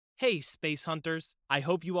Hey space hunters, I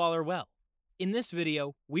hope you all are well. In this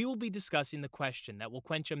video, we will be discussing the question that will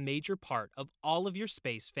quench a major part of all of your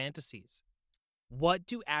space fantasies. What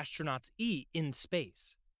do astronauts eat in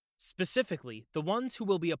space? Specifically, the ones who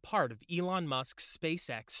will be a part of Elon Musk's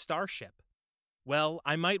SpaceX Starship. Well,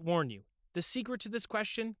 I might warn you, the secret to this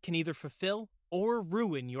question can either fulfill or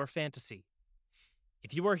ruin your fantasy.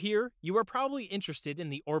 If you are here, you are probably interested in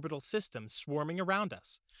the orbital system swarming around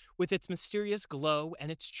us, with its mysterious glow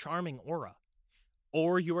and its charming aura.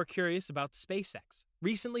 Or you are curious about SpaceX,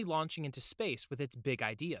 recently launching into space with its big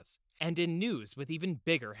ideas, and in news with even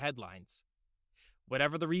bigger headlines.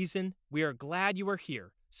 Whatever the reason, we are glad you are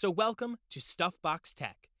here, so welcome to Stuffbox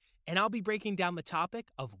Tech, and I'll be breaking down the topic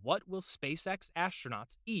of what will SpaceX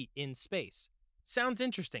astronauts eat in space. Sounds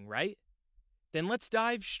interesting, right? Then let's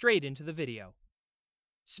dive straight into the video.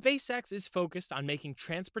 SpaceX is focused on making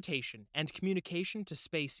transportation and communication to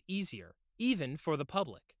space easier, even for the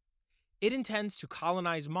public. It intends to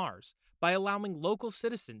colonize Mars by allowing local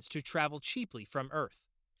citizens to travel cheaply from Earth.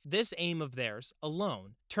 This aim of theirs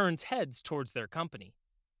alone turns heads towards their company.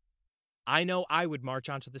 I know I would march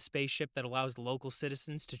onto the spaceship that allows local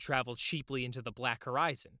citizens to travel cheaply into the Black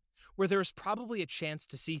Horizon, where there is probably a chance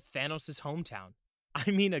to see Thanos' hometown.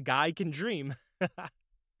 I mean, a guy can dream.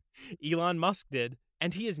 Elon Musk did.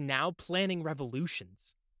 And he is now planning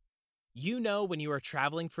revolutions. You know, when you are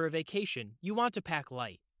traveling for a vacation, you want to pack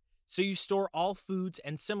light, so you store all foods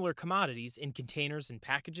and similar commodities in containers and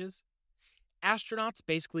packages. Astronauts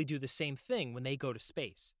basically do the same thing when they go to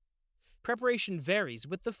space. Preparation varies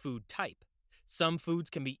with the food type. Some foods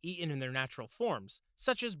can be eaten in their natural forms,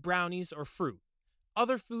 such as brownies or fruit.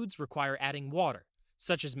 Other foods require adding water,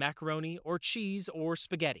 such as macaroni or cheese or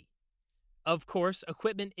spaghetti. Of course,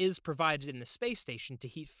 equipment is provided in the space station to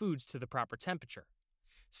heat foods to the proper temperature.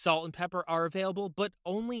 Salt and pepper are available, but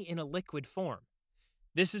only in a liquid form.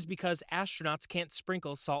 This is because astronauts can't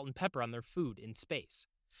sprinkle salt and pepper on their food in space.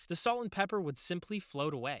 The salt and pepper would simply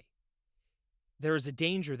float away. There is a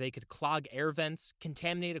danger they could clog air vents,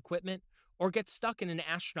 contaminate equipment, or get stuck in an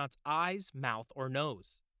astronaut's eyes, mouth, or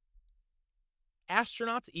nose.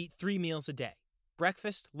 Astronauts eat 3 meals a day: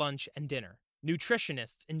 breakfast, lunch, and dinner.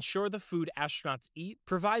 Nutritionists ensure the food astronauts eat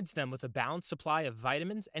provides them with a balanced supply of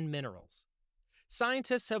vitamins and minerals.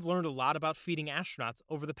 Scientists have learned a lot about feeding astronauts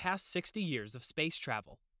over the past 60 years of space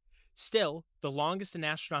travel. Still, the longest an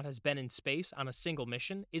astronaut has been in space on a single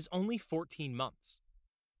mission is only 14 months.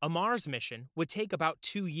 A Mars mission would take about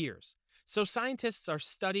 2 years, so scientists are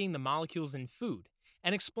studying the molecules in food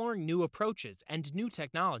and exploring new approaches and new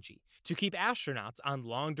technology to keep astronauts on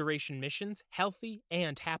long-duration missions healthy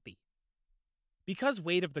and happy. Because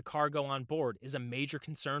weight of the cargo on board is a major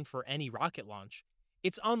concern for any rocket launch,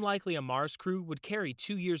 it's unlikely a Mars crew would carry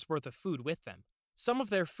 2 years' worth of food with them. Some of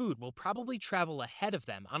their food will probably travel ahead of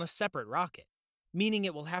them on a separate rocket, meaning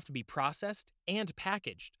it will have to be processed and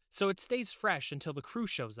packaged so it stays fresh until the crew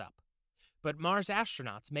shows up. But Mars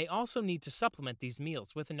astronauts may also need to supplement these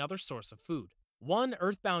meals with another source of food. One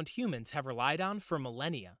Earthbound humans have relied on for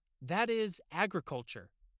millennia. That is agriculture.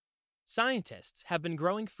 Scientists have been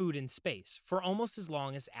growing food in space for almost as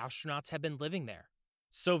long as astronauts have been living there.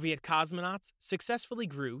 Soviet cosmonauts successfully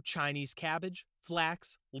grew Chinese cabbage,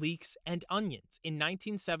 flax, leeks, and onions in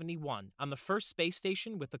 1971 on the first space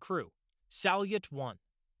station with the crew, Salyut 1.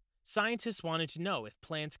 Scientists wanted to know if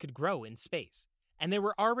plants could grow in space, and they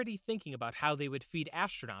were already thinking about how they would feed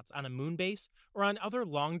astronauts on a moon base or on other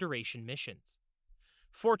long-duration missions.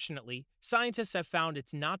 Fortunately, scientists have found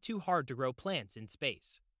it's not too hard to grow plants in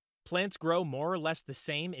space. Plants grow more or less the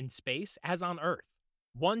same in space as on Earth.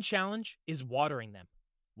 One challenge is watering them.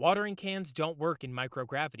 Watering cans don't work in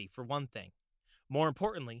microgravity, for one thing. More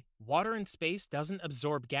importantly, water in space doesn't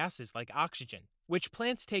absorb gases like oxygen, which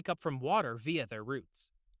plants take up from water via their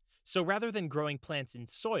roots. So rather than growing plants in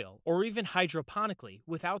soil, or even hydroponically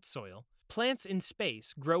without soil, plants in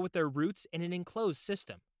space grow with their roots in an enclosed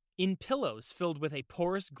system, in pillows filled with a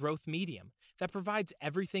porous growth medium that provides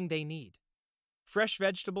everything they need. Fresh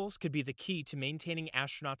vegetables could be the key to maintaining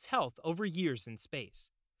astronauts' health over years in space.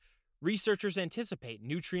 Researchers anticipate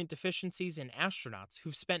nutrient deficiencies in astronauts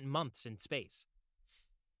who've spent months in space.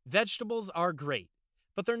 Vegetables are great,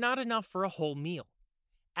 but they're not enough for a whole meal.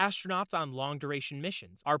 Astronauts on long-duration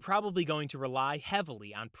missions are probably going to rely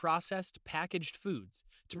heavily on processed, packaged foods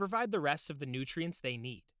to provide the rest of the nutrients they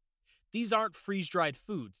need. These aren't freeze-dried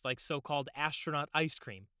foods like so-called astronaut ice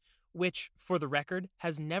cream, which, for the record,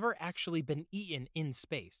 has never actually been eaten in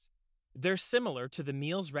space. They're similar to the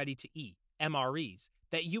meals ready to eat, MREs,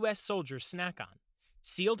 that US soldiers snack on,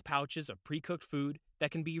 sealed pouches of pre-cooked food that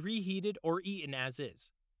can be reheated or eaten as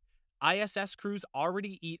is. ISS crews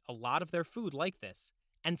already eat a lot of their food like this,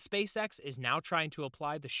 and SpaceX is now trying to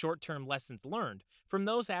apply the short-term lessons learned from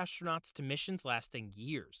those astronauts to missions lasting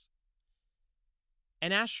years.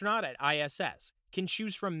 An astronaut at ISS can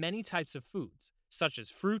choose from many types of foods, such as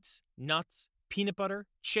fruits, nuts, peanut butter,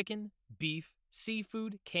 chicken, beef,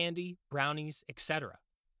 seafood, candy, brownies, etc.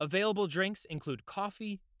 Available drinks include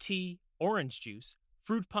coffee, tea, orange juice,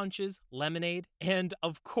 fruit punches, lemonade, and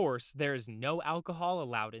of course, there is no alcohol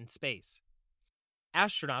allowed in space.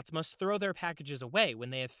 Astronauts must throw their packages away when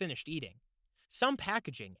they have finished eating. Some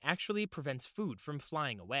packaging actually prevents food from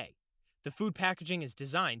flying away. The food packaging is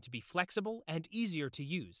designed to be flexible and easier to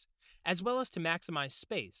use, as well as to maximize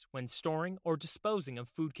space when storing or disposing of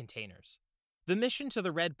food containers. The mission to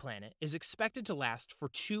the Red Planet is expected to last for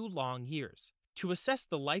 2 long years, to assess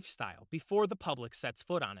the lifestyle before the public sets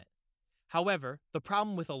foot on it. However, the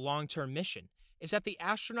problem with a long-term mission is that the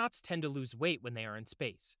astronauts tend to lose weight when they are in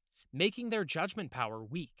space, making their judgment power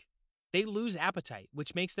weak. They lose appetite,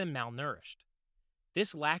 which makes them malnourished.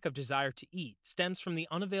 This lack of desire to eat stems from the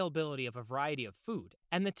unavailability of a variety of food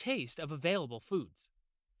and the taste of available foods.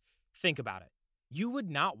 Think about it. You would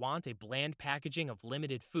not want a bland packaging of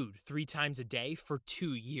limited food 3 times a day for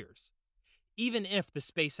 2 years. Even if the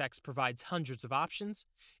SpaceX provides hundreds of options,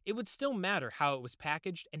 it would still matter how it was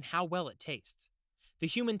packaged and how well it tastes. The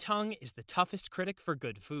human tongue is the toughest critic for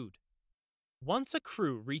good food. Once a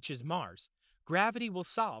crew reaches Mars, gravity will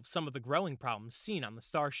solve some of the growing problems seen on the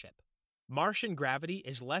Starship. Martian gravity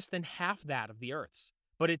is less than half that of the Earth's,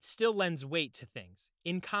 but it still lends weight to things,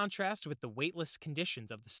 in contrast with the weightless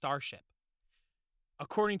conditions of the Starship.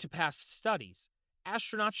 According to past studies,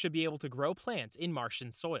 astronauts should be able to grow plants in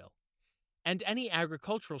Martian soil. And any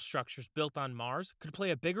agricultural structures built on Mars could play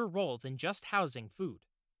a bigger role than just housing food,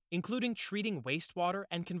 including treating wastewater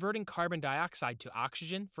and converting carbon dioxide to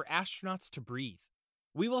oxygen for astronauts to breathe.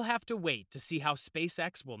 We will have to wait to see how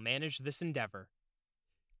SpaceX will manage this endeavor.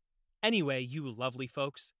 Anyway, you lovely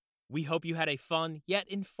folks, we hope you had a fun yet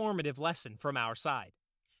informative lesson from our side.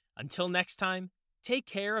 Until next time, take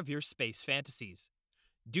care of your space fantasies.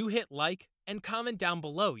 Do hit like and comment down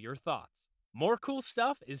below your thoughts. More cool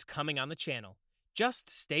stuff is coming on the channel. Just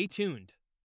stay tuned.